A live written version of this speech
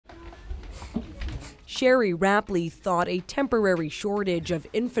Sherry Rapley thought a temporary shortage of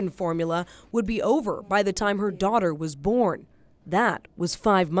infant formula would be over by the time her daughter was born. That was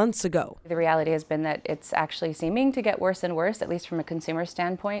 5 months ago. The reality has been that it's actually seeming to get worse and worse, at least from a consumer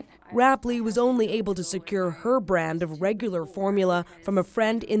standpoint. Rapley was only able to secure her brand of regular formula from a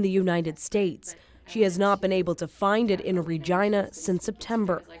friend in the United States. She has not been able to find it in Regina since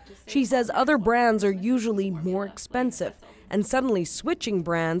September. She says other brands are usually more expensive, and suddenly switching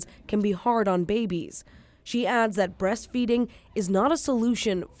brands can be hard on babies. She adds that breastfeeding is not a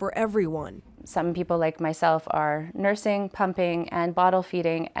solution for everyone. Some people like myself are nursing, pumping, and bottle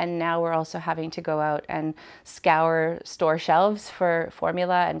feeding, and now we're also having to go out and scour store shelves for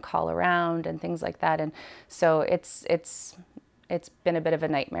formula and call around and things like that. And so it's been a bit of a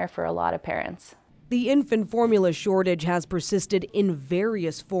nightmare for a lot of parents. The infant formula shortage has persisted in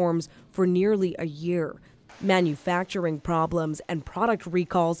various forms for nearly a year. Manufacturing problems and product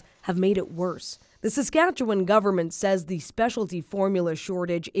recalls have made it worse. The Saskatchewan government says the specialty formula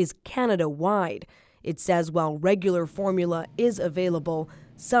shortage is Canada-wide. It says while regular formula is available,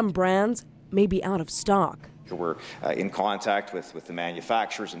 some brands may be out of stock. We're in contact with the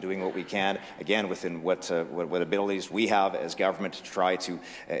manufacturers and doing what we can, again, within what abilities we have as government to try to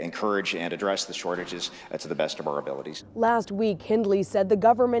encourage and address the shortages to the best of our abilities. Last week, Hindley said the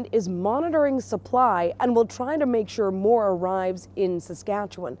government is monitoring supply and will try to make sure more arrives in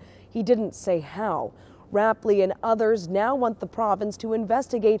Saskatchewan. He didn't say how. Rapley and others now want the province to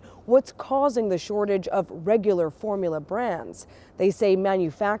investigate what's causing the shortage of regular formula brands. They say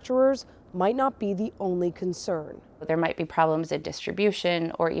manufacturers might not be the only concern. There might be problems in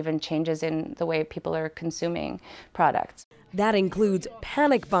distribution or even changes in the way people are consuming products. That includes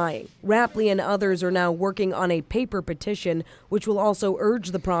panic buying. Rapley and others are now working on a paper petition, which will also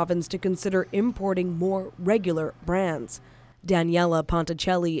urge the province to consider importing more regular brands. Daniela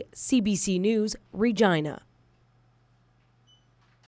Ponticelli, CBC News, Regina.